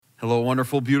Hello,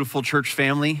 wonderful, beautiful church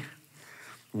family.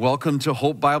 Welcome to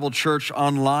Hope Bible Church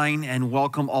Online, and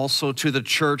welcome also to the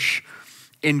Church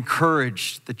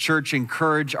Encouraged. The Church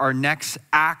Encouraged, our next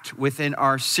act within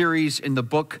our series in the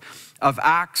book of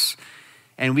Acts.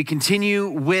 And we continue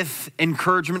with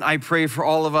encouragement. I pray for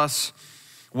all of us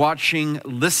watching,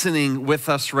 listening with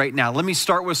us right now. Let me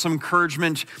start with some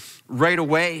encouragement right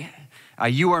away.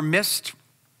 You are missed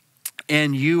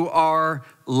and you are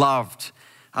loved.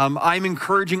 I'm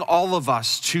encouraging all of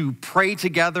us to pray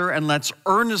together, and let's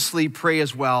earnestly pray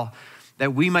as well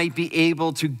that we might be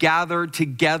able to gather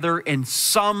together in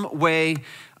some way,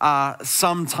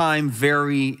 sometime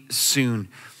very soon.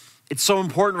 It's so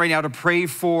important right now to pray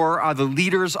for the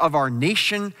leaders of our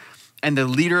nation and the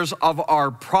leaders of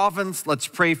our province. Let's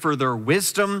pray for their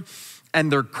wisdom and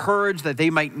their courage, that they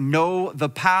might know the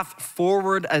path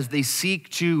forward as they seek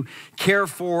to care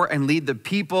for and lead the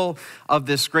people of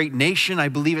this great nation. I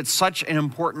believe it's such an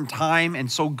important time and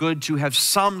so good to have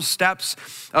some steps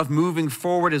of moving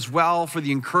forward as well for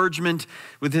the encouragement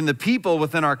within the people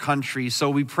within our country. So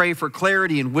we pray for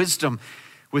clarity and wisdom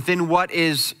within what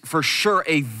is for sure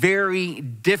a very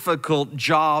difficult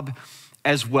job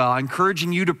as well.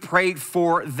 Encouraging you to pray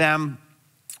for them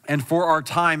and for our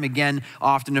time again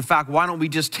often. In fact, why don't we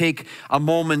just take a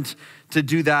moment to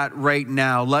do that right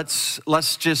now? Let's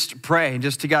just pray. And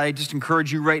just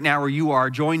encourage you right now where you are.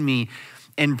 Join me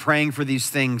in praying for these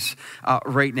things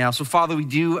right now. So Father,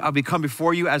 we come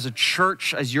before you as a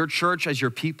church, as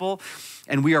your people.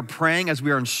 And we are praying as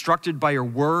we are instructed by your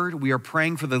word. We are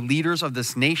praying for the leaders of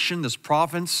this nation, this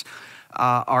province,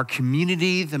 our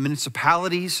community, the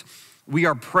municipalities. We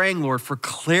are praying, Lord, for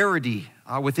clarity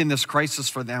within this crisis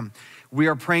for them. We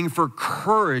are praying for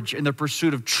courage in the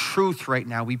pursuit of truth right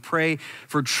now. We pray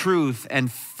for truth and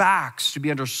facts to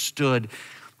be understood,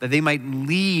 that they might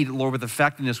lead, Lord, with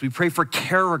effectiveness. We pray for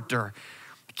character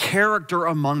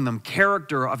among them,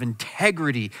 character of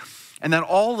integrity. And that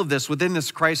all of this within this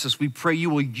crisis, we pray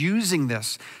you will using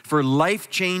this for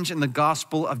life change in the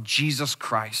gospel of Jesus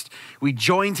Christ. We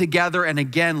join together, and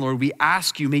again, Lord, we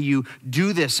ask you, may you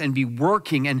do this and be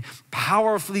working and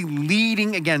powerfully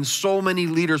leading again so many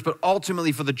leaders, but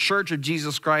ultimately for the church of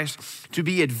Jesus Christ to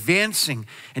be advancing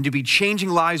and to be changing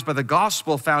lives by the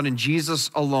gospel found in Jesus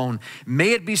alone.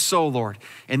 May it be so, Lord,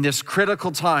 in this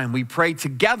critical time. We pray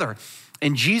together.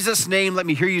 In Jesus' name, let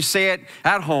me hear you say it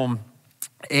at home.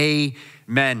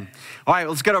 Amen. All right,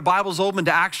 let's get our Bibles open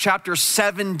to Acts chapter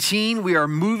 17. We are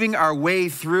moving our way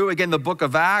through, again, the book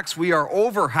of Acts. We are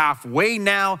over halfway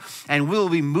now, and we'll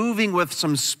be moving with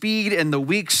some speed in the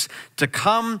weeks to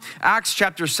come. Acts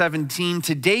chapter 17.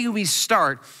 Today we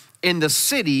start in the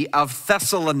city of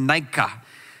Thessalonica.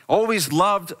 Always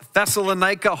loved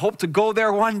Thessalonica. Hope to go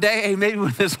there one day. Hey, maybe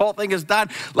when this whole thing is done,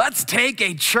 let's take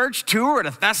a church tour to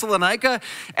Thessalonica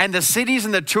and the cities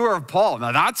in the tour of Paul.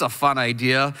 Now that's a fun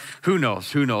idea. Who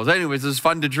knows? Anyways, it's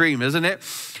fun to dream, isn't it?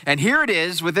 And here it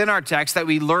is within our text that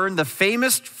we learn the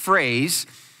famous phrase,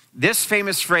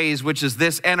 which is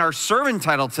this, and our sermon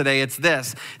title today, it's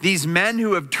this: these men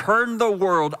who have turned the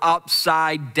world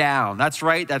upside down. That's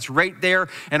right there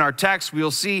in our text.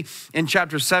 We'll see in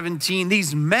chapter 17,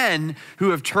 these men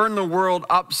who have turned the world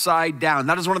upside down.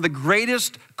 That is one of the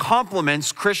greatest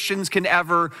compliments Christians can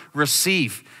ever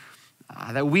receive.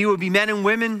 That we will be men and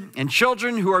women and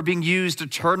children who are being used to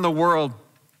turn the world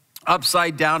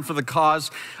upside down for the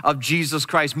cause of Jesus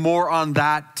Christ. More on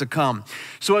that to come.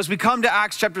 So as we come to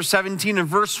Acts chapter 17 and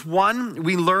verse 1,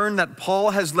 we learn that Paul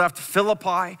has left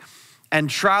Philippi and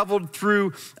traveled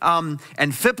through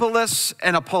Amphipolis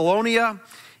and Apollonia,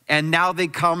 and now they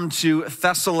come to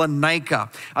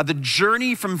Thessalonica. The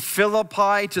journey from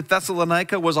Philippi to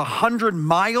Thessalonica was 100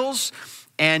 miles.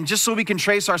 And just so we can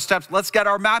trace our steps, let's get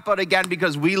our map out again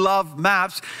because we love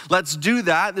maps. Let's do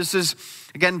that. This is,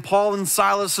 again, Paul and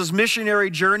Silas's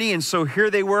missionary journey. And so here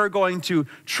they were going to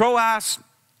Troas,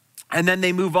 and then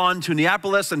they move on to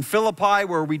Neapolis and Philippi,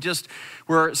 where we just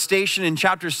were stationed in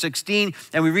chapter 16.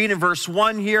 And we read in verse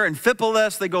 1 here, in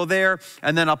Amphipolis, they go there.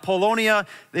 And then Apollonia,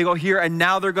 they go here. And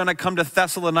now they're going to come to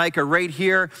Thessalonica right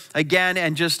here again.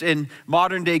 And just in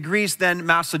modern day Greece, then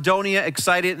Macedonia,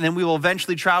 excited. And then we will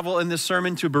eventually travel in this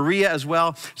sermon to Berea as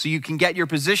well. So you can get your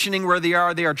positioning where they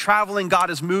are. They are traveling. God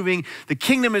is moving. The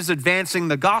kingdom is advancing.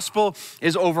 The gospel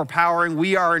is overpowering.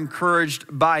 We are encouraged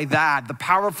by that. The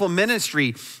powerful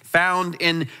ministry found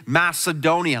in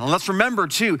Macedonia. And let's remember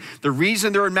too, the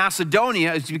reason they're in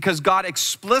Macedonia is because God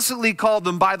explicitly called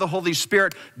them by the Holy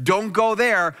Spirit. Don't go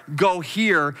there, go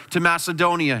here to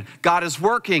Macedonia. God is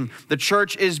working. The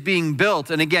church is being built.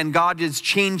 And again, God is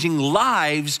changing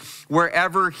lives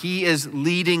wherever he is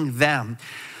leading them.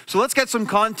 So let's get some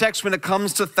context when it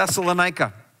comes to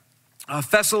Thessalonica.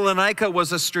 Thessalonica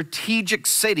was a strategic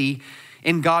city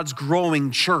in God's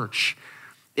growing church.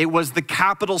 It was the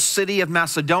capital city of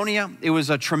Macedonia. It was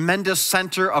a tremendous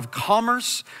center of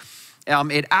commerce.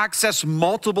 It accessed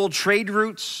multiple trade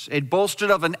routes. It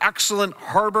boasted of an excellent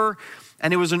harbor,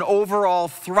 and it was an overall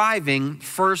thriving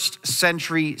first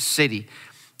century city.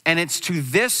 And it's to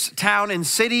this town and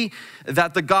city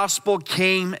that the gospel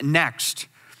came next.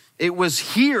 It was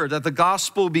here that the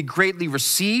gospel would be greatly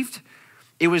received.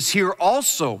 It was here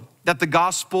also that the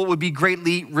gospel would be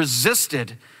greatly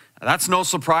resisted. That's no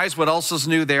surprise. What else is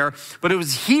new there? But it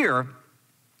was here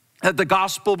that the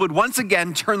gospel would once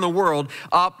again turn the world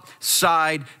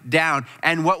upside down.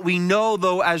 And what we know,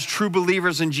 though, as true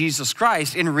believers in Jesus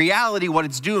Christ, in reality, what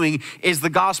it's doing is the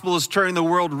gospel is turning the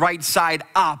world right side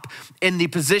up in the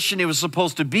position it was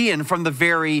supposed to be in from the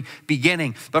very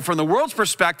beginning. But from the world's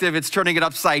perspective, it's turning it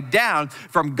upside down.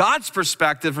 From God's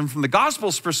perspective and from the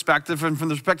gospel's perspective and from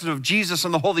the perspective of Jesus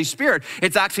and the Holy Spirit,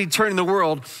 it's actually turning the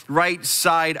world right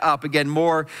side up. Again,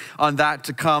 more on that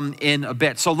to come in a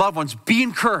bit. So loved ones, be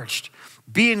encouraged.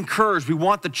 Be encouraged. We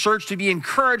want the church to be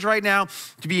encouraged right now,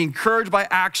 to be encouraged by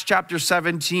Acts chapter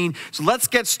 17. So let's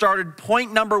get started.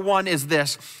 Point number one is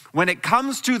this. When it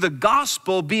comes to the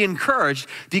gospel, be encouraged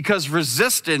because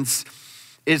resistance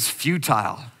is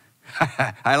futile.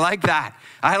 I like that.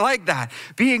 I like that.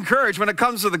 Be encouraged when it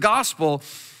comes to the gospel.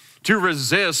 To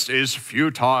resist is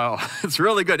futile. It's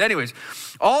really good. Anyways,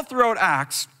 all throughout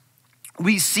Acts,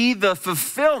 we see the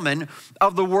fulfillment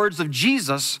of the words of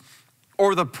Jesus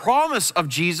or the promise of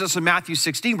Jesus in Matthew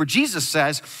 16, where Jesus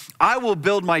says, I will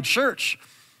build my church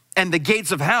and the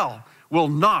gates of hell will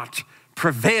not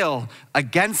prevail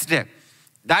against it.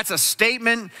 That's a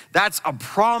statement, that's a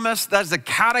promise, that's a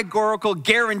categorical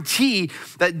guarantee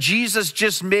that Jesus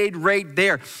just made right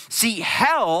there. See,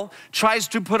 hell tries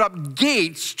to put up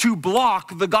gates to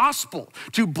block the gospel,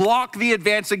 to block the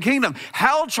advancing kingdom.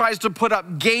 Hell tries to put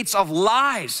up gates of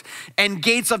lies and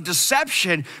gates of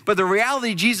deception, but the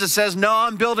reality, Jesus says, no,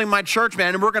 I'm building my church,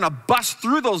 man, and we're gonna bust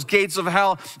through those gates of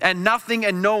hell, and nothing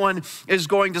and no one is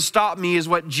going to stop me, is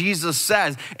what Jesus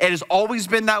says. It has always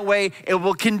been that way. It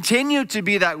will continue to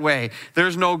be that way.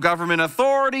 There's no government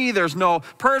authority, there's no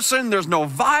person, there's no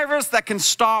virus that can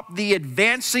stop the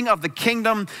advancing of the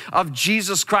kingdom of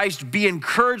Jesus Christ. Be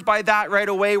encouraged by that right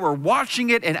away. We're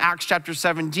watching it in Acts chapter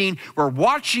 17. We're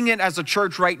watching it as a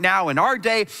church right now in our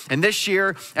day and this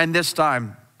year and this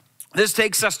time. This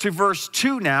takes us to verse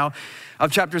 2 now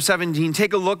of chapter 17.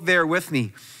 Take a look there with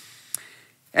me.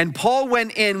 And Paul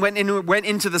went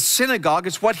into the synagogue.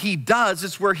 It's what he does.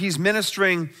 It's where he's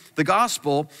ministering the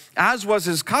gospel, as was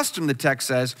his custom, the text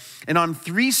says. And on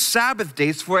 3 Sabbath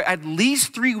days, for at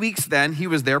least 3 weeks then, he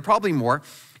was there, probably more.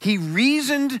 He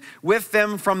reasoned with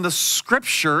them from the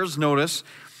scriptures, notice,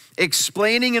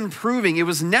 explaining and proving it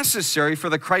was necessary for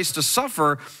the Christ to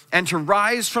suffer and to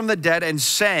rise from the dead, and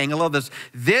saying, I love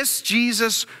this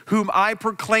Jesus whom I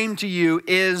proclaim to you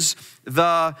is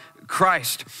the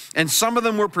Christ. And some of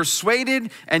them were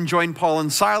persuaded and joined Paul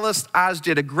and Silas, as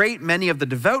did a great many of the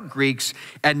devout Greeks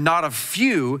and not a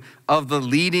few of the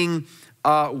leading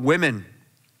women.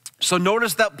 So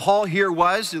notice that Paul here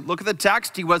was, look at the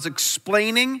text, he was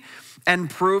explaining and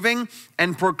proving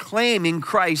and proclaiming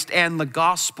Christ and the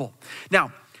gospel.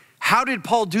 Now, how did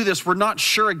Paul do this? We're not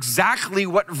sure exactly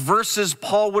what verses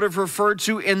Paul would have referred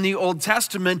to in the Old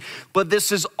Testament, but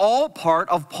this is all part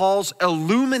of Paul's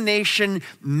illumination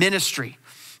ministry.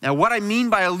 Now, what I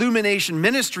mean by illumination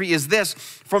ministry is this: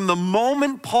 from the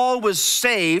moment Paul was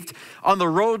saved on the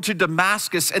road to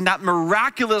Damascus and that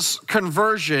miraculous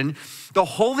conversion, the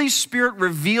Holy Spirit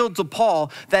revealed to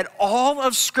Paul that all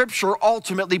of Scripture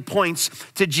ultimately points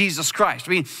to Jesus Christ. I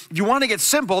mean, if you want to get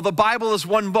simple, the Bible is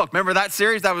one book. Remember that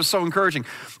series? That was so encouraging.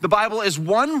 The Bible is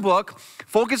one book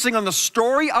focusing on the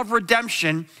story of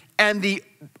redemption, and the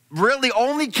really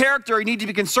only character you need to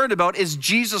be concerned about is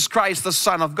Jesus Christ, the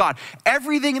Son of God.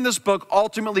 Everything in this book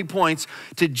ultimately points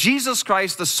to Jesus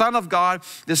Christ, the Son of God,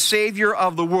 the Savior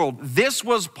of the world. This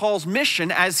was Paul's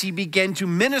mission as he began to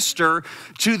minister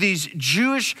to these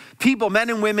Jewish people, men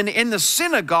and women in the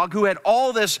synagogue who had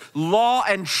all this law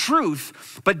and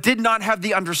truth, but did not have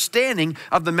the understanding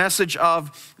of the message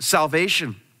of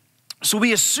salvation. So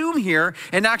we assume here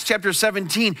in Acts chapter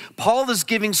 17, Paul is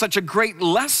giving such a great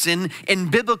lesson in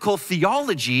biblical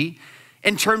theology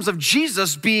in terms of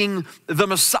Jesus being the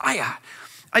Messiah.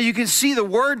 You can see the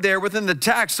word there within the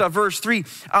text of verse 3,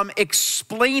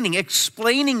 explaining.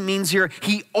 Explaining means here,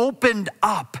 he opened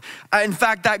up. In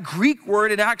fact, that Greek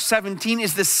word in Acts 17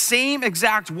 is the same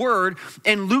exact word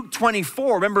in Luke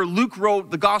 24. Remember, Luke wrote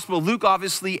the Gospel of Luke,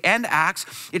 obviously, and Acts.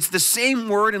 It's the same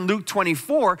word in Luke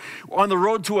 24 on the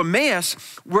road to Emmaus,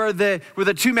 where the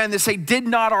two men, they say, did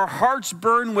not our hearts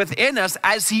burn within us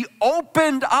as he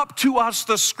opened up to us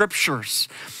the scriptures?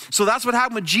 So that's what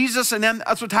happened with Jesus, and then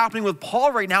that's what's happening with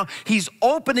Paul right now. He's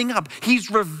opening up. He's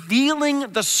revealing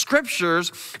the scriptures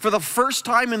for the first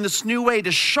time in this new way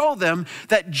to show them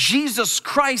that Jesus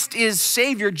Christ is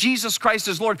Savior. Jesus Christ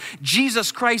is Lord.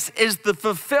 Jesus Christ is the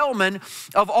fulfillment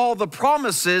of all the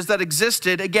promises that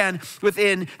existed, again,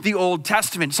 within the Old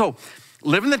Testament. So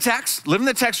live in the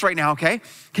text right now, okay?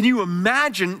 Can you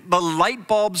imagine the light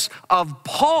bulbs of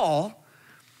Paul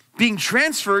being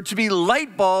transferred to be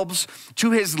light bulbs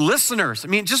to his listeners? I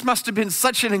mean, it just must have been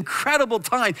such an incredible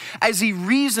time as he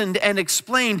reasoned and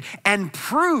explained and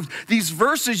proved these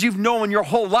verses you've known your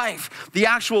whole life. The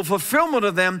actual fulfillment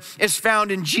of them is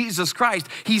found in Jesus Christ.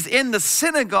 He's in the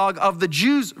synagogue of the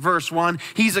Jews, verse 1.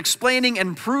 He's explaining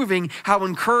and proving how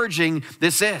encouraging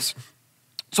this is.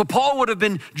 So Paul would have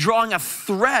been drawing a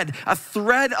thread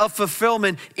of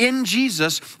fulfillment in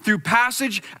Jesus through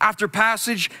passage after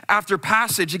passage after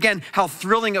passage. Again, how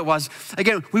thrilling it was.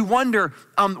 Again, we wonder,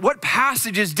 what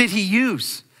passages did he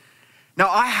use? Now,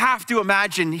 I have to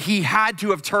imagine he had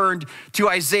to have turned to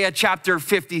Isaiah chapter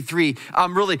 53,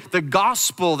 really the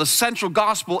gospel, the central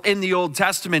gospel in the Old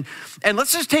Testament. And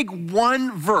let's just take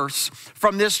one verse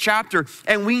from this chapter,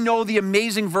 and we know the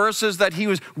amazing verses that he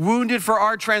was wounded for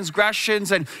our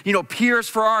transgressions and,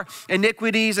 pierced for our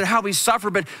iniquities and how he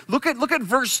suffered. But look at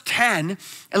verse 10,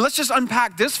 and let's just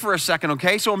unpack this for a second,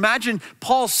 okay? So imagine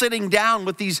Paul sitting down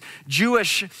with these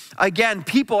Jewish, again,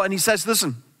 people, and he says,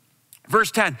 listen,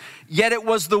 verse 10, yet it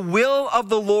was the will of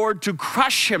the Lord to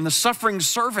crush him, the suffering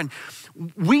servant.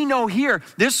 We know here,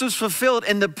 this was fulfilled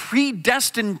in the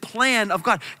predestined plan of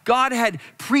God. God had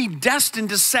predestined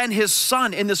to send his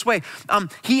son in this way.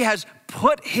 He has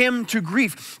put him to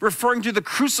grief, referring to the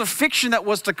crucifixion that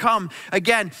was to come,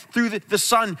 again, through the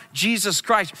Son, Jesus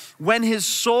Christ. When his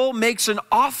soul makes an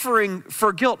offering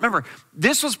for guilt. Remember,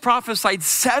 this was prophesied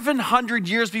 700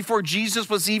 years before Jesus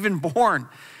was even born.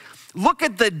 Look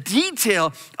at the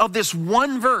detail of this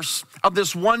one verse, of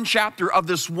this one chapter, of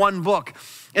this one book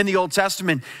in the Old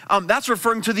Testament. That's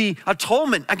referring to the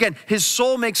atonement. Again, his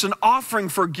soul makes an offering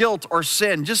for guilt or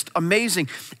sin. Just amazing.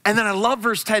 And then I love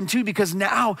verse 10 too, because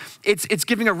now it's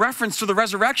giving a reference to the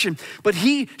resurrection. But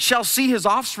he shall see his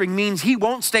offspring means he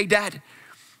won't stay dead.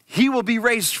 He will be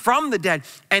raised from the dead,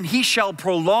 and he shall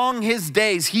prolong his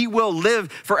days. He will live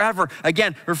forever.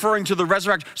 Again, referring to the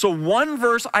resurrection. So one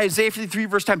verse, Isaiah 53,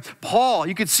 verse 10, Paul,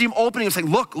 you could see him opening and saying,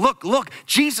 look,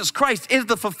 Jesus Christ is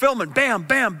the fulfillment. Bam,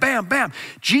 bam, bam, bam.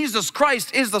 Jesus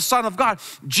Christ is the Son of God.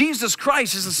 Jesus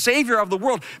Christ is the Savior of the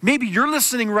world. Maybe you're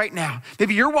listening right now.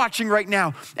 Maybe you're watching right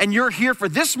now, and you're here for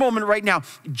this moment right now.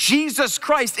 Jesus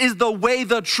Christ is the way,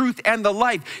 the truth, and the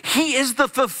life. He is the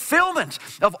fulfillment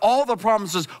of all the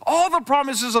promises. All the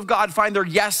promises of God find their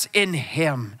yes in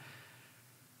him.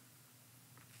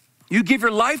 You give your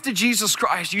life to Jesus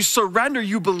Christ. You surrender.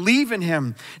 You believe in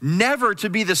him, never to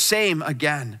be the same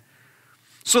again.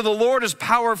 So the Lord is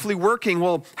powerfully working.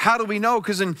 Well, how do we know?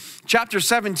 Because in chapter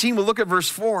 17, we'll look at verse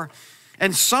 4.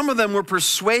 And some of them were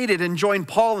persuaded and joined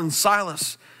Paul and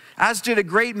Silas, as did a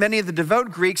great many of the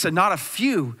devout Greeks and not a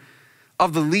few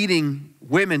of the leading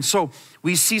women. So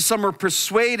we see some are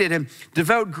persuaded and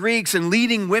devout Greeks and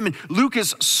leading women. Luke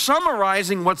is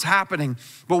summarizing what's happening.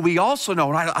 But we also know,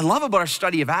 and I love about our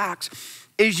study of Acts,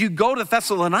 is you go to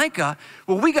Thessalonica,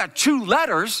 well, we got 2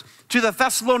 letters to the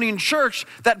Thessalonian church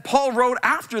that Paul wrote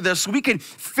after this. So we can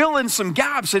fill in some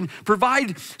gaps and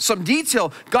provide some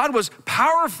detail. God was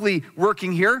powerfully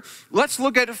working here. Let's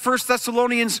look at 1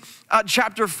 Thessalonians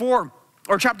chapter 4,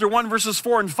 or chapter 1, verses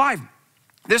 4 and 5.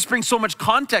 This brings so much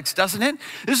context, doesn't it?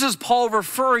 This is Paul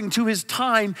referring to his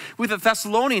time with the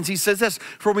Thessalonians. He says this,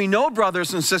 for we know,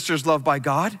 brothers and sisters loved by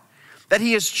God, that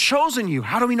he has chosen you.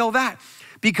 How do we know that?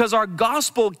 Because our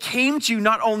gospel came to you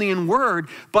not only in word,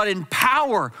 but in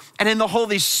power and in the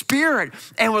Holy Spirit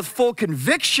and with full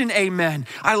conviction, amen.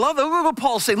 I love that. Look at what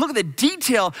Paul's saying. Look at the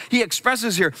detail he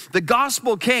expresses here. The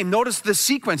gospel came, notice the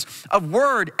sequence of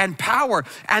word and power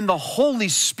and the Holy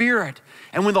Spirit.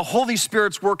 And when the Holy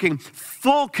Spirit's working,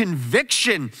 full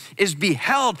conviction is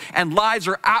beheld and lives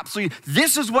are absolutely,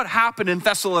 this is what happened in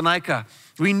Thessalonica.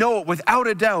 We know it without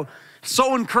a doubt.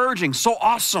 So encouraging, so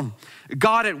awesome.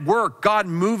 God at work, God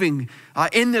moving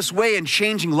in this way and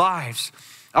changing lives.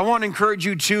 I want to encourage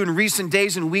you too. In recent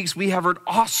days and weeks, we have heard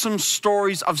awesome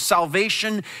stories of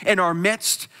salvation in our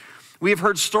midst. We have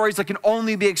heard stories that can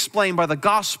only be explained by the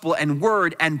gospel and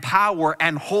word and power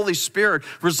and Holy Spirit,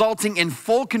 resulting in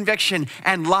full conviction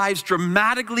and lives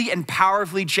dramatically and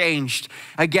powerfully changed,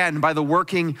 again, by the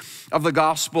working of the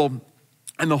gospel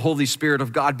and the Holy Spirit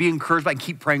of God. Be encouraged by,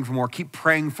 keep praying for more. Keep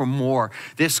praying for more.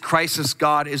 This crisis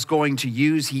God is going to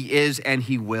use. He is and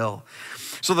he will.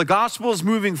 So the gospel is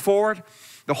moving forward.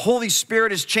 The Holy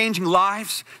Spirit is changing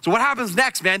lives. So what happens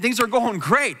next, man? Things are going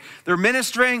great. They're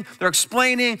ministering, they're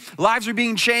explaining, lives are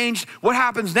being changed. What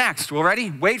happens next? Well, ready?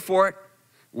 Wait for it.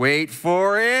 Wait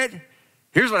for it.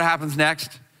 Here's what happens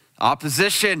next.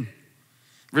 Opposition,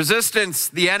 resistance,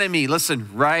 the enemy. Listen,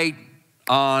 right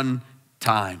on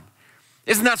time.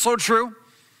 Isn't that so true?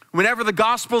 Whenever the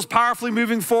gospel is powerfully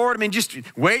moving forward, I mean, just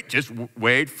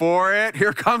wait for it.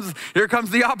 Here comes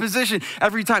the opposition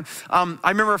every time. I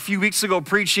remember a few weeks ago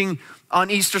preaching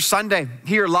on Easter Sunday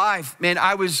here live. Man,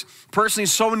 I was personally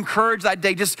so encouraged that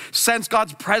day, just sensed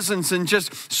God's presence and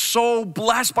just so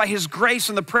blessed by his grace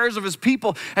and the prayers of his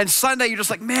people. And Sunday, you're just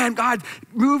like, man, God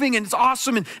moving and it's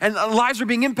awesome and lives are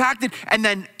being impacted. And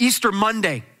then Easter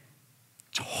Monday,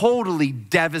 totally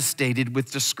devastated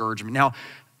with discouragement. Now,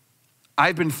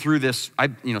 I've been through this,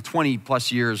 20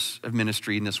 plus years of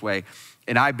ministry in this way,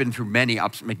 and I've been through many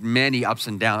ups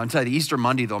and downs. Until the Easter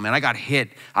Monday though, man, I got hit.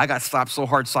 I got slapped so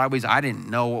hard sideways, I didn't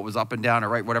know what was up and down or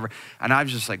right, whatever. And I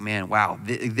was just like, man, wow,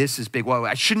 this is big. Well,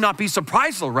 I should not be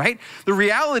surprised though, right? The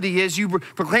reality is you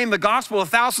proclaim the gospel to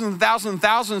thousands and thousands and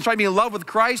thousands, try to be in love with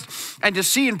Christ and to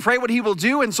see and pray what he will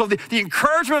do. And so the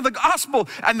encouragement of the gospel,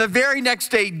 and the very next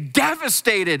day,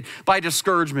 devastated by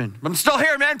discouragement. I'm still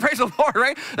here, man, praise the Lord,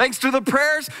 right? Thanks to the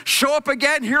prayers, show up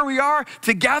again. Here we are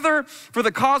together for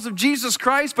the cause of Jesus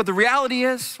Christ. But the reality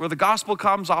is, where the gospel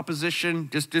comes, opposition,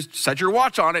 just set your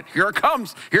watch on it. Here it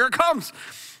comes.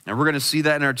 And we're going to see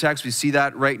that in our text. We see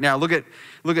that right now. Look at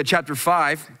chapter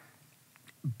 5.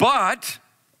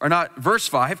 Verse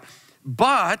 5.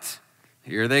 But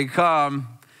here they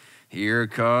come. Here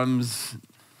comes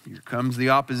the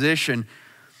opposition.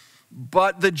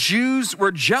 But the Jews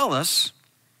were jealous,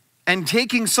 and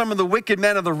taking some of the wicked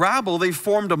men of the rabble, they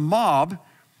formed a mob.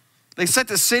 They set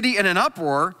the city in an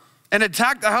uproar and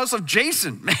attacked the house of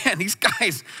Jason. Man, these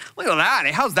guys, look at that.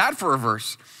 How's that for a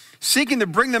verse? Seeking to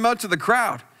bring them out to the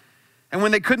crowd. And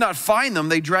when they could not find them,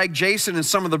 they dragged Jason and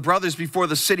some of the brothers before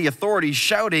the city authorities,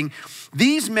 shouting,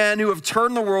 "These men who have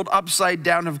turned the world upside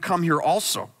down have come here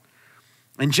also.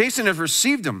 And Jason has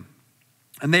received them.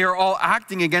 And they are all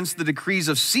acting against the decrees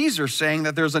of Caesar, saying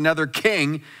that there's another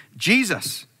king,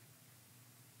 Jesus."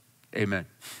 Amen.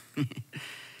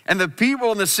 And the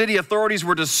people in the city authorities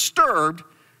were disturbed.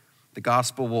 The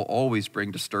gospel will always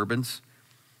bring disturbance.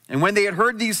 And when they had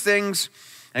heard these things,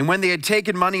 and when they had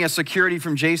taken money as security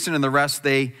from Jason and the rest,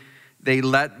 they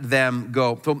let them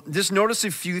go. So just notice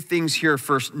a few things here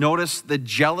first. Notice the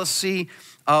jealousy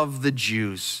of the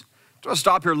Jews. I'll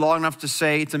stop here long enough to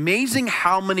say it's amazing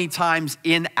how many times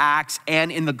in Acts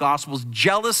and in the Gospels,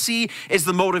 jealousy is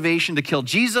the motivation to kill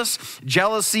Jesus.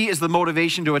 Jealousy is the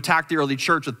motivation to attack the early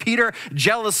church with Peter.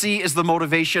 Jealousy is the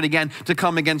motivation, again, to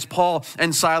come against Paul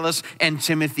and Silas and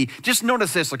Timothy. Just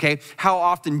notice this, okay? How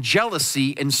often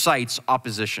jealousy incites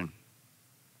opposition.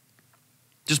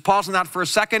 Just pause on that for a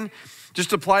second.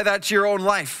 Just apply that to your own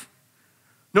life.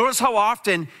 Notice how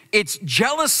often it's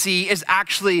jealousy is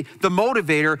actually the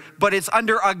motivator, but it's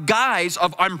under a guise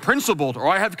of I'm principled, or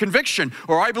I have conviction,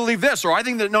 or I believe this, or I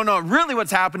think that, no, really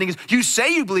what's happening is you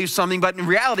say you believe something, but in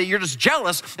reality, you're just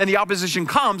jealous, and the opposition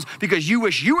comes because you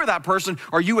wish you were that person,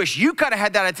 or you wish you kind of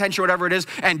had that attention, whatever it is,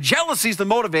 and jealousy is the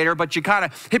motivator, but you kind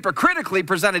of hypocritically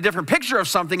present a different picture of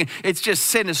something. It's just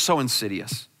sin is so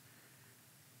insidious.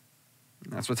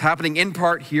 And that's what's happening in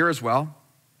part here as well.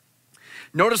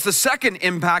 Notice the second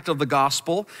impact of the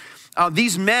gospel.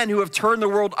 These men who have turned the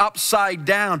world upside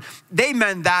down, they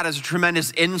meant that as a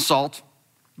tremendous insult,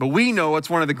 but we know it's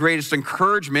one of the greatest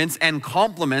encouragements and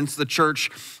compliments the church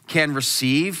can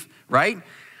receive, right?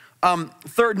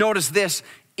 Third, notice this,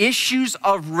 issues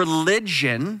of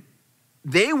religion,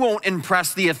 they won't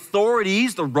impress the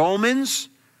authorities, the Romans.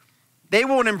 They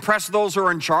won't impress those who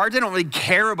are in charge. They don't really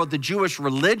care about the Jewish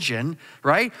religion,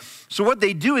 right? So what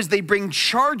they do is they bring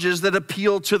charges that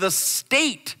appeal to the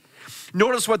state.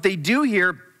 Notice what they do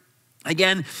here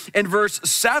Again, in verse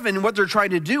 7, what they're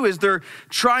trying to do is they're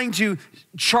trying to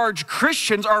charge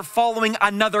Christians are following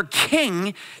another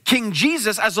king, King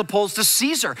Jesus, as opposed to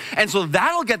Caesar. And so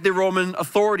that'll get the Roman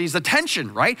authorities'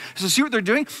 attention, right? So see what they're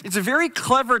doing? It's a very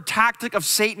clever tactic of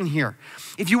Satan here.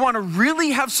 If you want to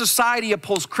really have society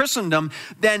oppose Christendom,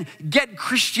 then get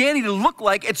Christianity to look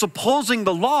like it's opposing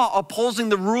the law, opposing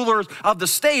the rulers of the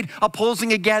state,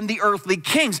 opposing again the earthly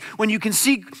kings. When you can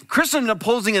see Christendom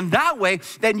opposing in that way,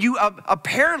 then you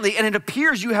apparently, and it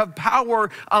appears, you have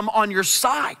power on your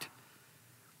side.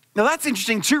 Now that's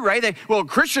interesting too, right?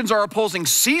 Christians are opposing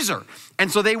Caesar,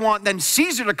 and so they want then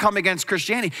Caesar to come against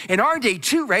Christianity. In our day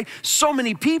too, right? So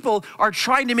many people are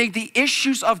trying to make the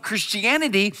issues of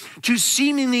Christianity to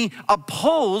seemingly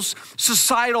oppose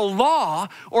societal law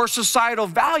or societal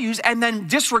values, and then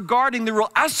disregarding the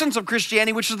real essence of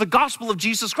Christianity, which is the gospel of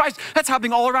Jesus Christ. That's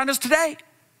happening all around us today.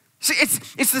 See,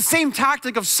 it's the same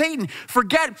tactic of Satan.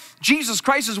 Forget Jesus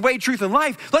Christ's way, truth, and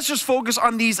life. Let's just focus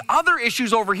on these other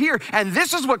issues over here. And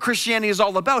this is what Christianity is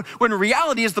all about, when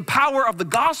reality is the power of the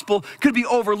gospel could be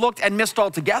overlooked and missed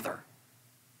altogether.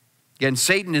 Again,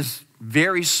 Satan is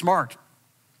very smart,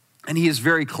 and he is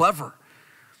very clever.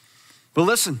 But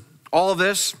listen, all of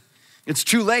this, it's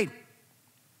too late.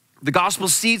 The gospel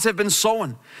seeds have been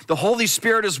sown. The Holy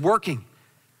Spirit is working.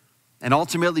 And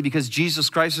ultimately, because Jesus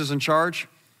Christ is in charge,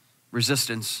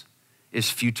 resistance is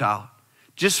futile.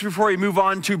 Just before we move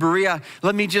on to Berea,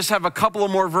 let me just have a couple of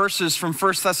more verses from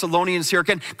 1 Thessalonians here.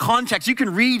 Again, context. You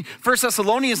can read 1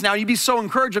 Thessalonians now. You'd be so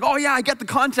encouraged. Like, oh yeah, I get the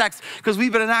context because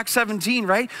we've been in Acts 17,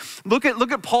 right? Look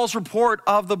at Paul's report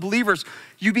of the believers.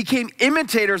 You became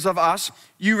imitators of us.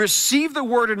 You received the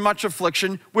word in much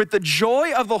affliction. With the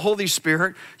joy of the Holy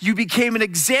Spirit, you became an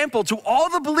example to all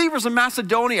the believers in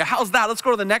Macedonia. How's that? Let's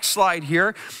go to the next slide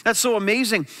here. That's so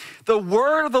amazing. The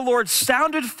word of the Lord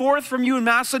sounded forth from you in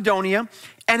Macedonia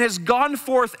and has gone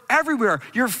forth everywhere.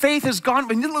 Your faith has gone.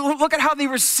 Look at how they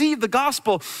received the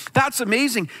gospel. That's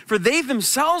amazing. For they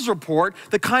themselves report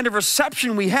the kind of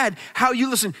reception we had, how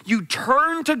you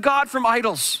turned to God from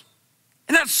idols.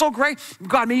 And that's so great.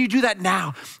 God, may you do that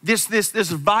now. This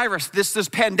virus, this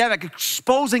pandemic,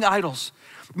 exposing idols.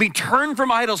 May turn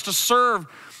from idols to serve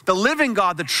the living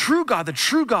God, the true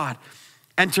God,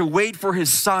 and to wait for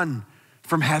his Son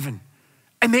from heaven.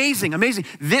 Amazing, amazing.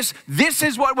 This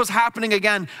is what was happening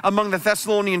again among the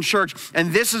Thessalonian church.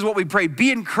 And this is what we pray.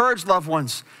 Be encouraged, loved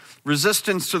ones.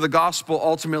 Resistance to the gospel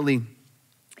ultimately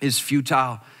is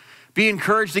futile. Be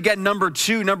encouraged to get number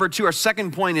two. Number two, our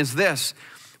second point is this.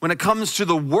 When it comes to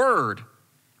the word,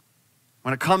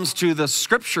 when it comes to the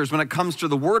scriptures, when it comes to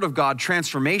the word of God,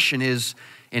 transformation is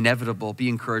inevitable. Be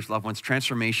encouraged, loved ones.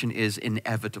 Transformation is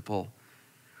inevitable.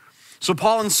 So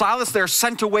Paul and Silas, they're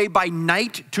sent away by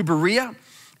night to Berea.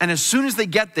 And as soon as they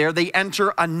get there, they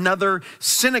enter another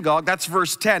synagogue. That's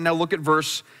verse 10. Now look at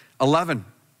verse 11.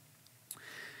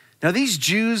 Now these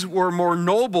Jews were more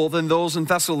noble than those in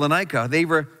Thessalonica. They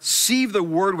received the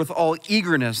word with all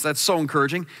eagerness. That's so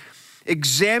encouraging.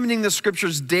 Examining the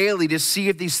scriptures daily to see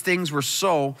if these things were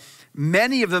so.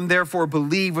 Many of them therefore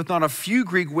believed, with not a few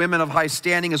Greek women of high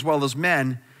standing as well as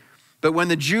men. But when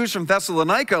the Jews from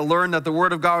Thessalonica learned that the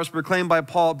word of God was proclaimed by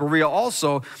Paul at Berea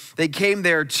also, they came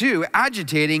there too,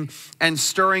 agitating and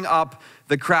stirring up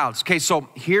the crowds. Okay, so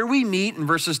here we meet in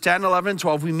verses 10, 11, and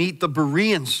 12, we meet the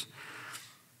Bereans.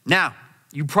 Now,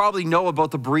 you probably know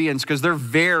about the Bereans because they're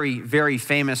very, very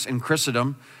famous in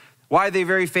Christendom. Why are they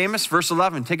very famous? Verse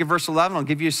 11. Take it, verse 11. I'll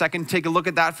give you a second. Take a look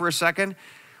at that for a second.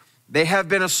 They have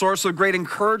been a source of great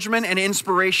encouragement and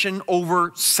inspiration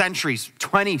over centuries,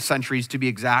 20 centuries to be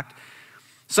exact.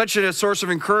 Such a source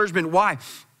of encouragement. Why?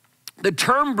 The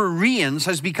term Bereans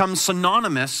has become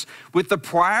synonymous with the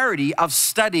priority of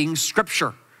studying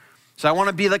scripture. So I want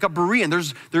to be like a Berean.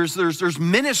 There's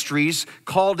ministries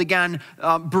called, again,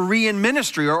 Berean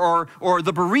ministry or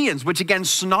the Bereans, which again,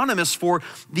 synonymous for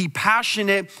the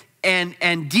passionate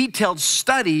and detailed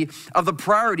study of the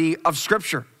priority of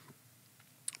scripture.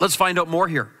 Let's find out more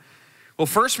here. Well,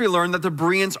 first we learn that the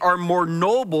Bereans are more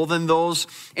noble than those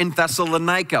in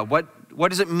Thessalonica. What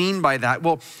does it mean by that?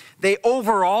 Well, they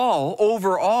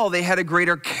overall, they had a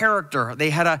greater character. They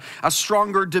had a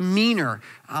stronger demeanor.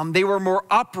 They were more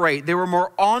upright. They were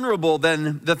more honorable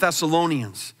than the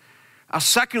Thessalonians.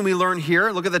 Second, we learn here,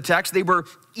 look at the text, they were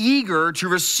eager to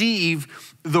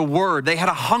receive the word. They had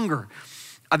a hunger.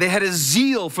 They had a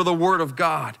zeal for the word of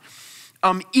God.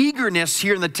 Eagerness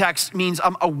here in the text means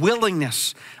a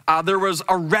willingness. There was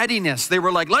a readiness. They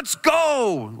were like, let's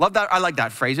go. Love that. I like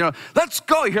that phrase. Let's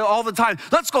go. You hear it all the time.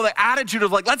 Let's go. The attitude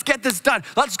of like, let's get this done.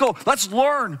 Let's go. Let's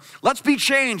learn. Let's be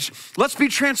changed. Let's be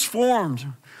transformed.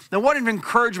 Now, what an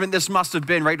encouragement this must have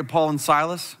been, right, to Paul and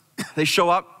Silas. They show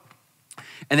up,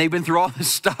 and they've been through all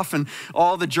this stuff and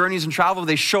all the journeys and travel.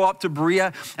 They show up to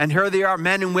Berea, and here they are,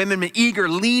 men and women, eager,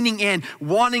 leaning in,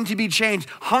 wanting to be changed,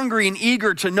 hungry and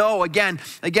eager to know, again,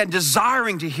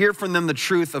 desiring to hear from them the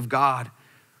truth of God.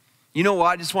 You know what?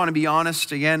 I just want to be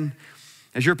honest again.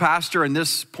 As your pastor in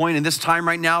this point, in this time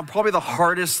right now, probably the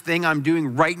hardest thing I'm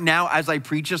doing right now as I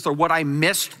preach this, or what I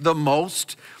missed the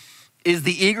most, is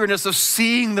the eagerness of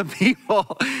seeing the people.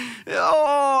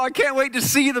 Oh, I can't wait to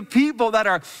see the people that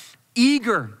are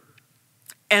eager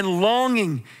and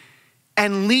longing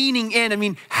and leaning in. I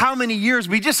mean, how many years?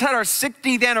 We just had our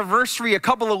 16th anniversary a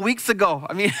couple of weeks ago.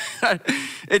 I mean,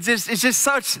 it's just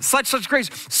such grace.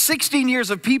 16 years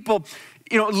of people,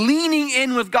 leaning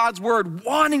in with God's word,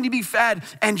 wanting to be fed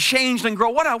and changed and grow.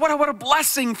 What a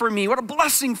blessing for me. What a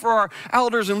blessing for our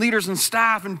elders and leaders and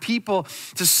staff and people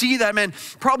to see that, man.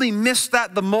 Probably miss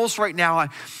that the most right now.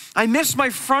 I miss my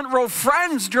front row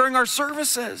friends during our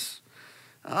services.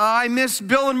 I miss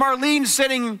Bill and Marlene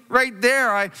sitting right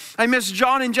there. I miss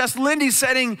John and Jess Lindy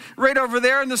sitting right over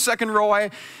there in the second row. I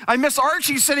miss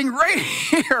Archie sitting right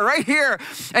here,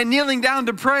 and kneeling down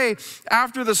to pray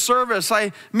after the service.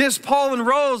 I miss Paul and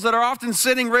Rose that are often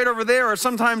sitting right over there, or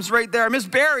sometimes right there. I miss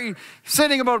Barry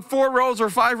sitting about 4 rows or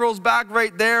 5 rows back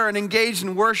right there and engaged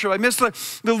in worship. I miss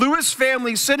the Lewis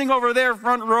family sitting over there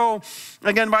front row,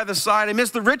 again by the side. I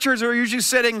miss the Richards who are usually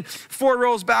sitting 4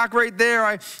 rows back right there.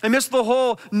 I miss the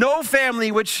whole No family,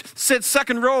 which sits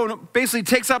second row and basically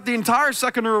takes up the entire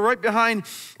second row right behind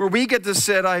where we get to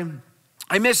sit.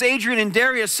 I miss Adrian and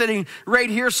Darius sitting right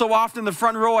here so often in the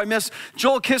front row. I miss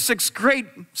Joel Kissick's great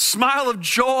smile of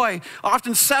joy,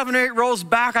 often 7 or 8 rows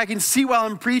back. I can see while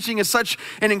I'm preaching is such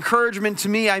an encouragement to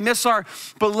me. I miss our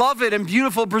beloved and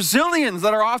beautiful Brazilians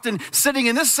that are often sitting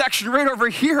in this section right over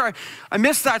here. I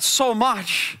miss that so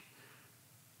much.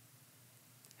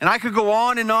 And I could go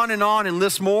on and on and on and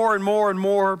list more and more and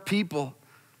more people.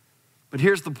 But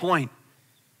here's the point.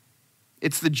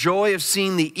 It's the joy of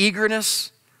seeing the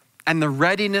eagerness and the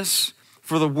readiness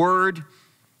for the word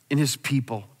in his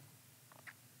people.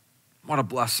 What a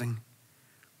blessing.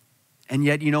 And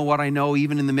yet, you know what I know,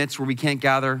 even in the midst where we can't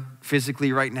gather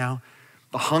physically right now,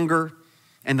 the hunger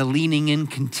and the leaning in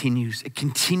continues. It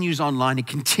continues online. It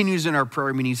continues in our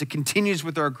prayer meetings. It continues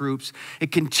with our groups.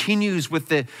 It continues with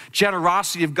the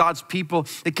generosity of God's people.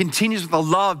 It continues with the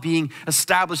love being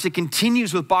established. It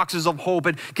continues with boxes of hope.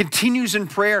 It continues in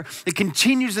prayer. It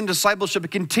continues in discipleship.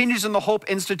 It continues in the Hope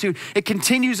Institute. It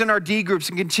continues in our D groups.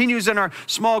 It continues in our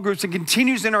small groups. It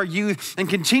continues in our youth and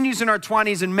continues in our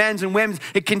 20s and men's and women's.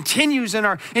 It continues in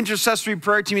our intercessory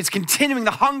prayer team. It's continuing the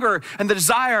hunger and the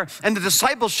desire and the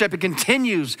discipleship. It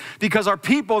continues because our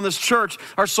people in this church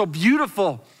are so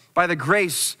beautiful by the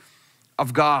grace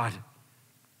of God.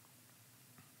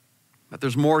 But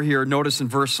there's more here. Notice in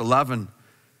verse 11,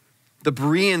 the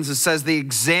Bereans, it says they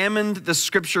examined the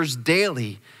scriptures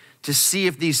daily to see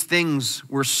if these things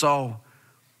were so.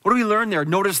 What do we learn there?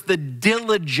 Notice the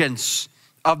diligence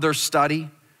of their study.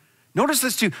 Notice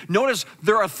this too. Notice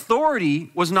their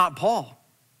authority was not Paul.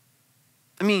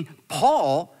 I mean,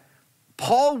 Paul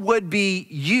would be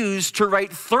used to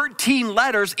write 13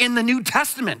 letters in the New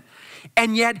Testament.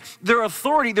 And yet their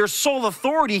authority, their sole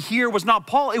authority here was not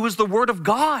Paul, it was the word of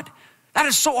God. That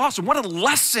is so awesome. What a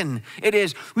lesson it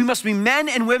is. We must be men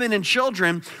and women and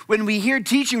children. When we hear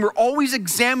teaching, we're always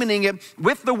examining it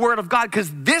with the word of God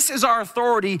because this is our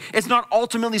authority. It's not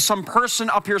ultimately some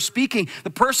person up here speaking. The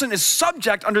person is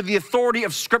subject under the authority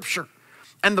of Scripture.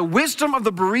 And the wisdom of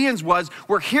the Bereans was,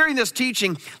 we're hearing this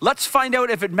teaching, let's find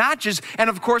out if it matches. And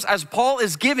of course, as Paul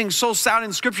is giving so sound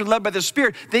in Scripture led by the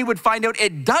Spirit, they would find out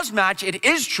it does match, it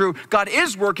is true, God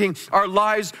is working, our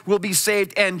lives will be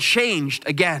saved and changed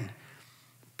again.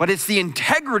 But it's the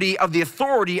integrity of the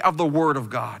authority of the Word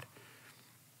of God.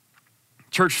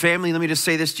 Church family, let me just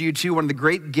say this to you too. One of the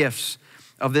great gifts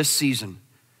of this season,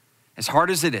 as hard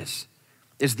as it is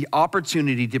the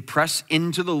opportunity to press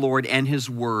into the Lord and His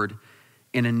Word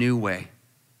in a new way.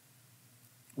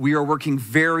 We are working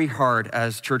very hard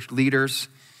as church leaders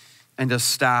and as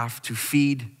staff to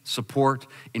feed, support,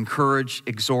 encourage,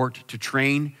 exhort, to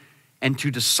train, and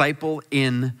to disciple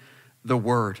in the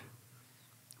Word.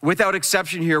 Without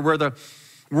exception here, where the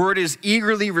Word is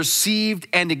eagerly received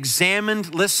and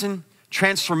examined, listen,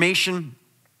 transformation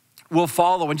will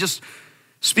follow. And just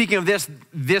speaking of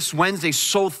this Wednesday,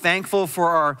 so thankful for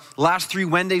our last 3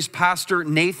 Wednesdays, Pastor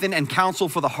Nathan and Counsel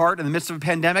for the Heart in the midst of a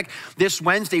pandemic. This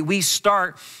Wednesday, we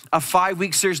start a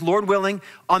 5-week series, Lord willing,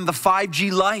 on the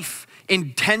 5G life.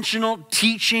 intentional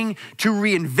teaching to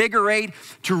reinvigorate,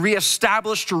 to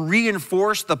reestablish, to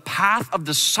reinforce the path of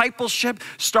discipleship.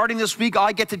 Starting this week,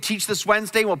 I get to teach this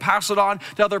Wednesday. We'll pass it on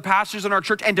to other pastors in our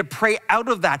church and to pray out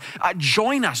of that.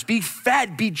 Join us, be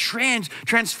fed, be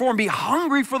transformed, be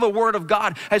hungry for the word of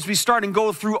God as we start and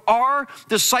go through our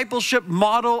discipleship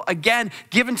model, again,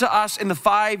 given to us in the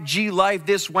 5G Life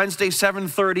this Wednesday,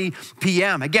 7:30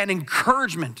 p.m. Again,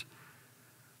 encouragement,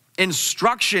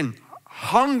 instruction,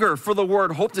 hunger for the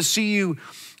word. Hope to see you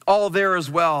all there as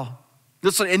well.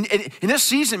 Listen, in this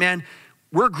season, man,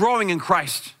 we're growing in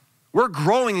Christ. We're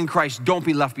growing in Christ. Don't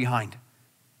be left behind.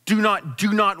 Do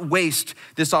not waste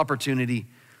this opportunity.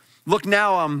 Look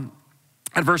now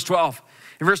at verse 12.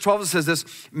 In verse 12, it says this: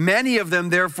 many of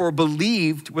them therefore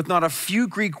believed, with not a few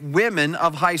Greek women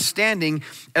of high standing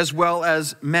as well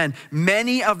as men.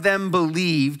 Many of them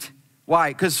believed. Why?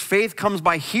 Because faith comes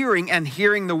by hearing, and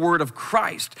hearing the word of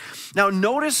Christ. Now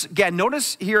notice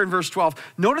here in verse 12,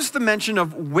 notice the mention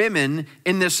of women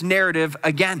in this narrative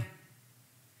again.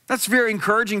 That's very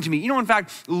encouraging to me. You know, in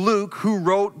fact, Luke, who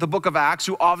wrote the book of Acts,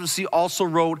 who obviously also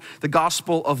wrote the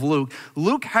Gospel of Luke,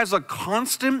 Luke has a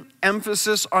constant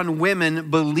emphasis on women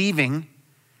believing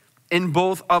in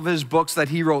both of his books that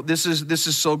he wrote. This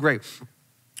is so great.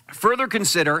 Further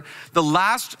consider the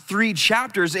last 3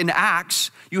 chapters in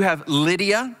Acts. You have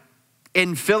Lydia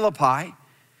in Philippi.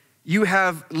 You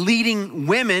have leading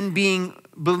women being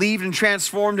believed and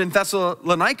transformed in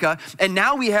Thessalonica. And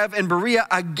now we have in Berea,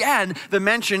 again, the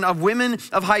mention of women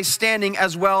of high standing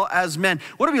as well as men.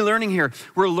 What are we learning here?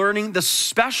 We're learning the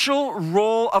special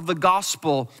role of the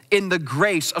gospel in the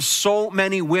grace of so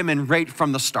many women right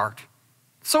from the start.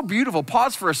 So beautiful.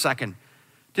 Pause for a second.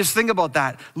 Just think about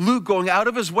that. Luke going out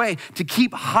of his way to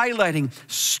keep highlighting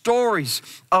stories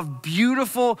of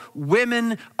beautiful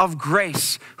women of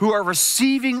grace who are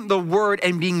receiving the word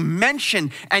and being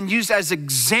mentioned and used as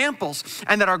examples,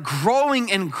 and that are growing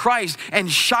in Christ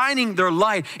and shining their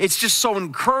light. It's just so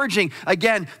encouraging.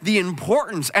 Again, the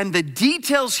importance and the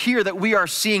details here that we are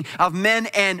seeing of men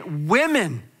and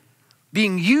women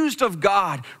being used of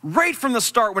God right from the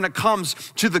start when it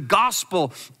comes to the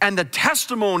gospel and the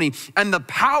testimony and the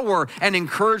power and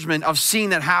encouragement of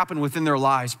seeing that happen within their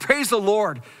lives. Praise the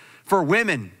Lord for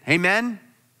women. Amen?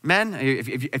 Men,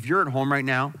 if you're at home right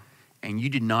now and you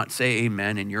did not say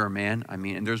amen and you're a man, I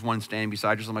mean, and there's one standing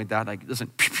beside you, something like that, like,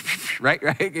 listen, right?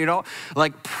 You know,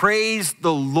 like, praise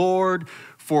the Lord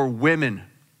for women.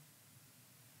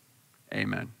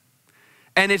 Amen.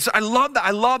 And I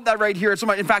love that right here. It's so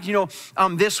much. In fact, you know,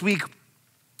 this week,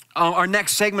 our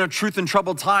next segment of Truth in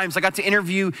Troubled Times, I got to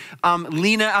interview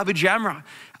Lena Abujamra,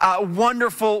 a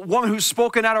wonderful woman who's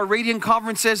spoken at our Radiant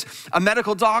conferences, a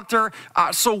medical doctor,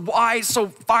 so wise, so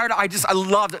fired. I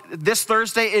loved it. This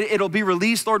Thursday, it'll be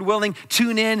released, Lord willing.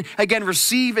 Tune in, again,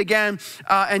 receive again,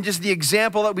 and just the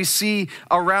example that we see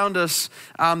around us,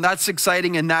 that's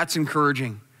exciting and that's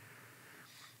encouraging.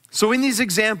 So in these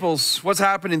examples, what's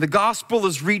happening? The gospel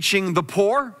is reaching the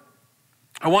poor.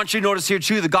 I want you to notice here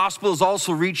too, the gospel is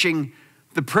also reaching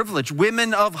the privileged,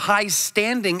 women of high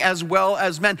standing as well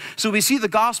as men. So we see the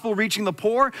gospel reaching the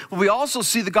poor, but we also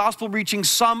see the gospel reaching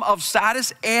some of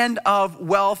status and of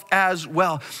wealth as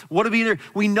well. What do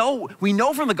we know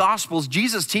from the gospels,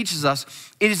 Jesus teaches us,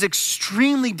 it is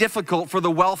extremely difficult for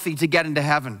the wealthy to get into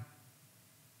heaven.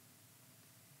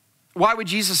 Why would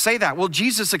Jesus say that? Well,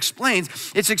 Jesus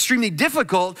explains it's extremely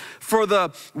difficult for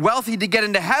the wealthy to get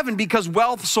into heaven because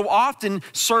wealth so often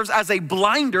serves as a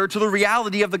blinder to the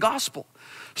reality of the gospel.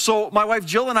 So my wife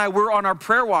Jill and I, we're on our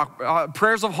prayer walk,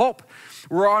 Prayers of Hope.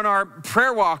 We're on our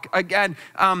prayer walk again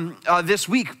this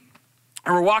week.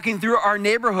 And we're walking through our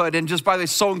neighborhood, and just by the way,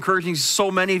 so encouraging,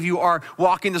 so many of you are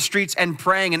walking the streets and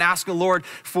praying and asking the Lord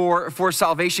for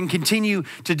salvation. Continue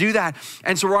to do that.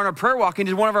 And so we're on our prayer walk,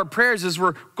 and one of our prayers is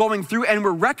we're going through and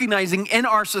we're recognizing in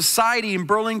our society in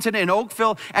Burlington and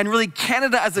Oakville and really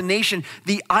Canada as a nation,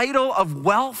 the idol of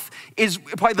wealth is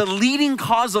probably the leading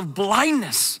cause of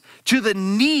blindness to the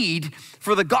need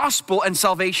for the gospel and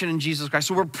salvation in Jesus Christ.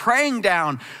 So we're praying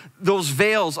down those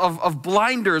veils of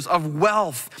blinders of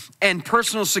wealth and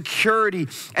personal security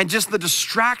and just the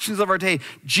distractions of our day.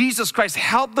 Jesus Christ,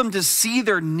 help them to see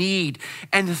their need.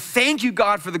 And thank you,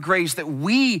 God, for the grace that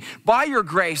we, by your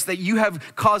grace, that you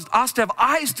have caused us to have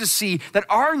eyes to see that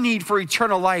our need for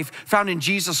eternal life found in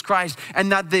Jesus Christ,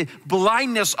 and that the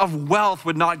blindness of wealth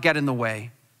would not get in the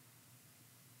way.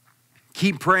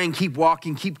 Keep praying, keep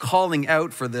walking, keep calling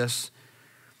out for this.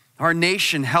 Our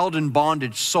nation held in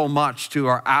bondage so much to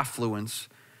our affluence.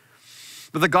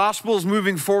 But the gospel is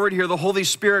moving forward here. The Holy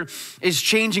Spirit is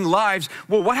changing lives.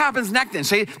 Well, what happens next then?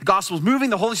 Say the gospel is moving,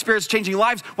 the Holy Spirit is changing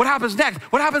lives. What happens next?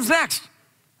 What happens next?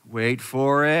 Wait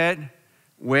for it.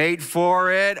 Wait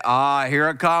for it. Here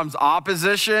it comes.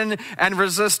 Opposition and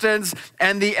resistance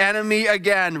and the enemy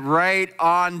again, right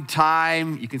on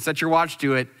time. You can set your watch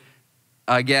to it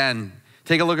again.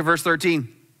 Take a look at verse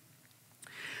 13.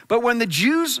 But when the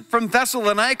Jews from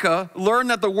Thessalonica learned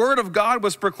that the word of God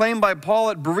was proclaimed by Paul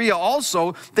at Berea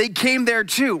also, they came there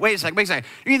too. Wait a second.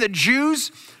 You mean the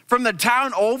Jews from the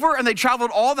town over and they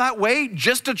traveled all that way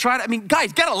just to try to,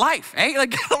 guys, get a life, eh?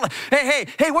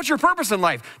 Hey, what's your purpose in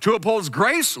life? To oppose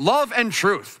grace, love, and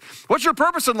truth. What's your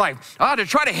purpose in life? To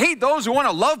try to hate those who want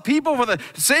to love people for the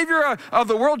Savior of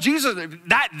the world, Jesus.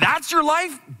 That's your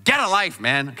life? Get a life,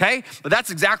 man, okay? But that's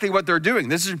exactly what they're doing.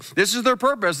 This is their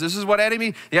purpose. This is what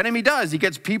the enemy does. He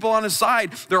gets people on his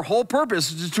side. Their whole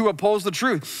purpose is to oppose the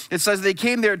truth. It says they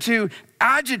came there too,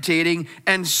 agitating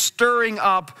and stirring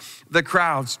up the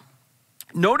crowds.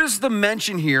 Notice the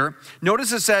mention here.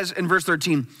 Notice it says in verse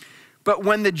 13, but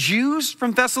when the Jews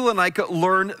from Thessalonica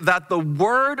learned that the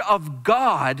word of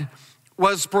God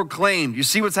was proclaimed. You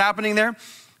see what's happening there?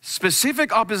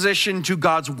 Specific opposition to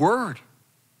God's word.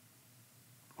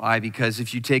 Why? Because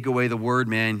if you take away the word,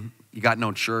 man, you got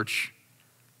no church.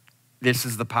 This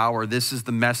is the power. This is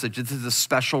the message. This is a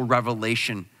special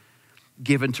revelation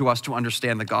given to us to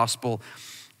understand the gospel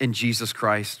in Jesus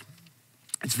Christ.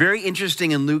 It's very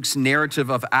interesting in Luke's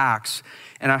narrative of Acts,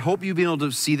 and I hope you'll be able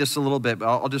to see this a little bit, but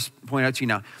I'll just point out to you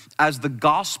now. As the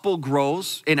gospel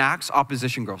grows in Acts,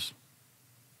 opposition grows.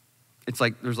 It's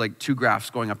like there's like two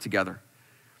graphs going up together.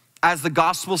 As the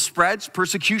gospel spreads,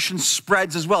 persecution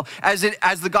spreads as well. As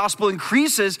the gospel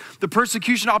increases, the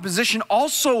persecution opposition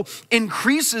also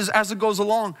increases as it goes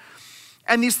along.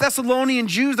 And these Thessalonian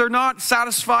Jews, they're not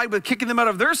satisfied with kicking them out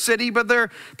of their city, but they're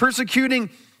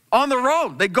persecuting on the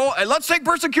road. They go, let's take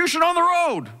persecution on the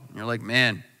road. And you're like,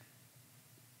 man,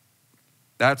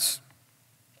 that's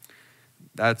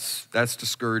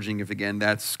discouraging if, again,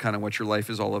 that's kind of what your life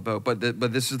is all about. But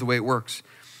this is the way it works.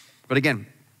 But again,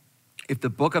 if the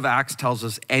book of Acts tells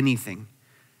us anything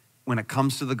when it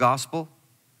comes to the gospel,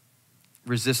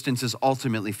 resistance is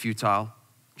ultimately futile.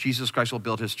 Jesus Christ will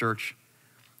build his church.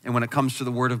 And when it comes to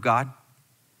the word of God,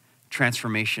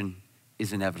 transformation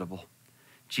is inevitable.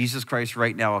 Jesus Christ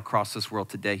right now across this world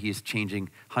today, he is changing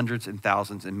hundreds and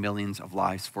thousands and millions of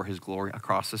lives for his glory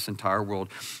across this entire world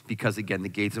because, again, the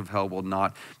gates of hell will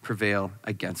not prevail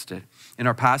against it. In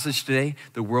our passage today,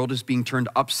 the world is being turned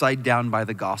upside down by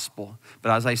the gospel.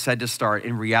 But as I said to start,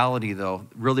 in reality, though,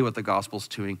 really what the gospel's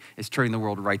doing is turning the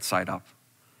world right side up.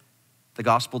 The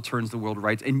gospel turns the world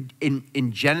right.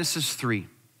 In Genesis 3,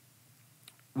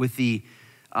 with the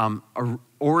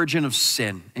origin of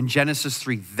sin, in Genesis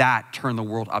 3, that turned the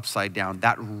world upside down.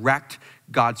 That wrecked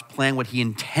God's plan, what he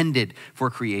intended for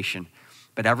creation.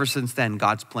 But ever since then,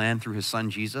 God's plan through his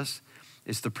son Jesus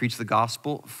is to preach the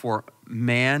gospel for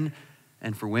man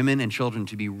and for women and children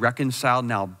to be reconciled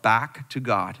now back to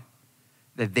God,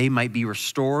 that they might be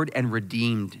restored and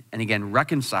redeemed, and again,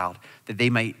 reconciled, that they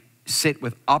might sit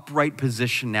with upright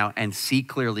position now and see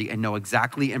clearly and know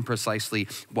exactly and precisely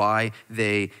why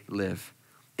they live.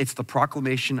 It's the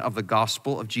proclamation of the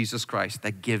gospel of Jesus Christ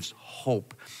that gives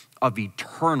hope of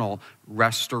eternal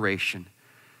restoration.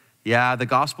 Yeah, the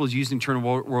gospel is using to turn the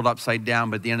world upside down,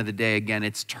 but at the end of the day, again,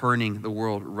 it's turning the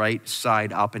world right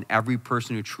side up, and every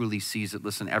person who truly sees it,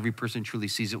 listen, every person who truly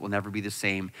sees it will never be the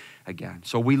same again.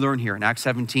 So we learn here in Acts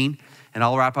 17, and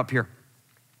I'll wrap up here.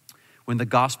 When the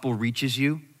gospel reaches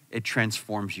you, it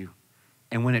transforms you.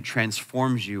 And when it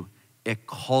transforms you, it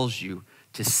calls you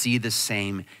to see the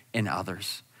same in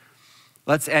others.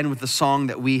 Let's end with the song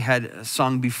that we had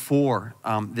sung before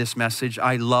this message.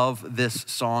 I love this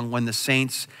song, When the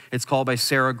Saints. It's called by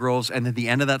Sarah Groves. And at the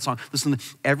end of that song, listen,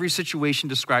 every situation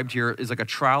described here is like a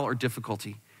trial or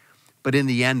difficulty. But in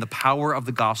the end, the power of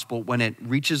the gospel, when it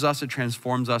reaches us, it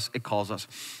transforms us, it calls us.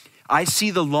 I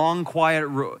see the long, quiet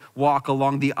walk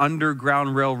along the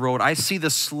Underground Railroad. I see the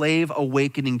slave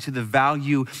awakening to the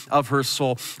value of her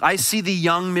soul. I see the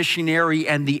young missionary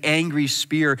and the angry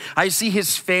spear. I see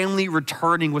his family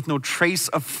returning with no trace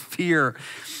of fear.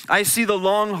 I see the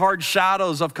long, hard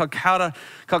shadows of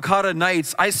Calcutta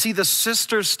nights. I see the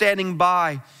sisters standing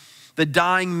by the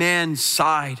dying man's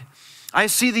side. I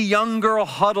see the young girl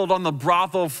huddled on the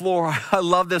brothel floor. I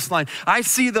love this line. I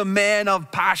see the man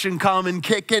of passion come and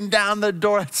kicking down the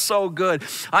door. It's so good.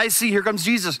 I see, here comes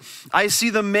Jesus. I see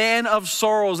the man of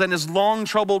sorrows and his long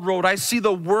troubled road. I see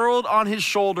the world on his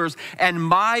shoulders and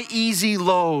my easy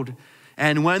load.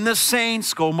 And when the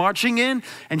saints go marching in,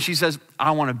 and she says,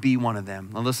 I want to be one of them.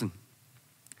 Now listen,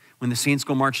 when the saints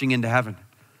go marching into heaven,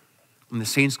 When the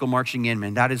saints go marching in,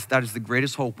 man, that is the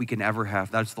greatest hope we can ever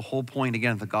have. That's the whole point,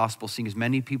 again, of the gospel, seeing as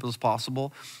many people as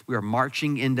possible. We are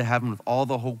marching into heaven with all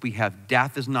the hope we have.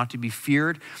 Death is not to be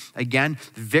feared. Again,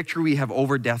 the victory we have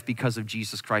over death because of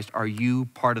Jesus Christ. Are you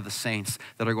part of the saints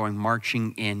that are going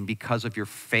marching in because of your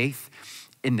faith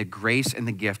in the grace and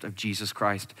the gift of Jesus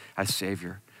Christ as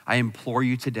Savior? I implore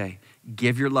you today,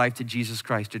 give your life to Jesus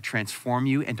Christ to transform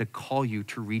you and to call you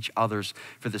to reach others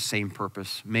for the same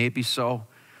purpose. May it be so.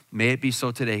 May it be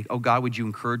so today. Oh God, would you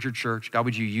encourage your church? God,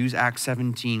 would you use Acts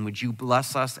 17? Would you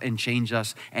bless us and change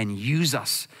us and use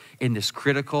us in this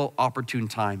critical, opportune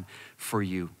time for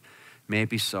you? May it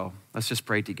be so. Let's just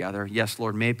pray together. Yes,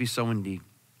 Lord, may it be so indeed.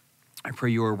 I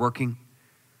pray you are working.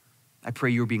 I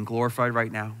pray you are being glorified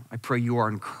right now. I pray you are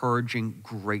encouraging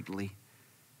greatly.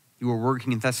 You are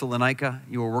working in Thessalonica.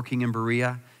 You are working in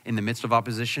Berea in the midst of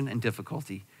opposition and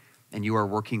difficulty. And you are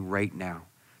working right now.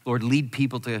 Lord, lead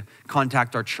people to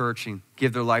contact our church and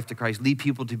give their life to Christ. Lead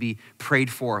people to be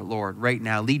prayed for, Lord, right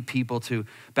now. Lead people to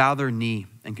bow their knee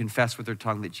and confess with their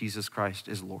tongue that Jesus Christ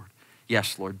is Lord.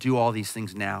 Yes, Lord, do all these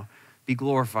things now. Be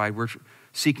glorified. We're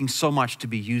seeking so much to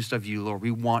be used of you, Lord. We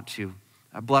want to.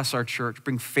 Bless our church.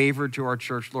 Bring favor to our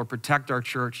church, Lord. Protect our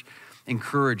church.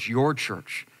 Encourage your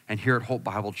church and here at Hope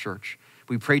Bible Church.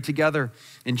 We pray together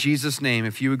in Jesus' name.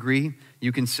 If you agree,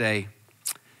 you can say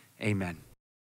amen.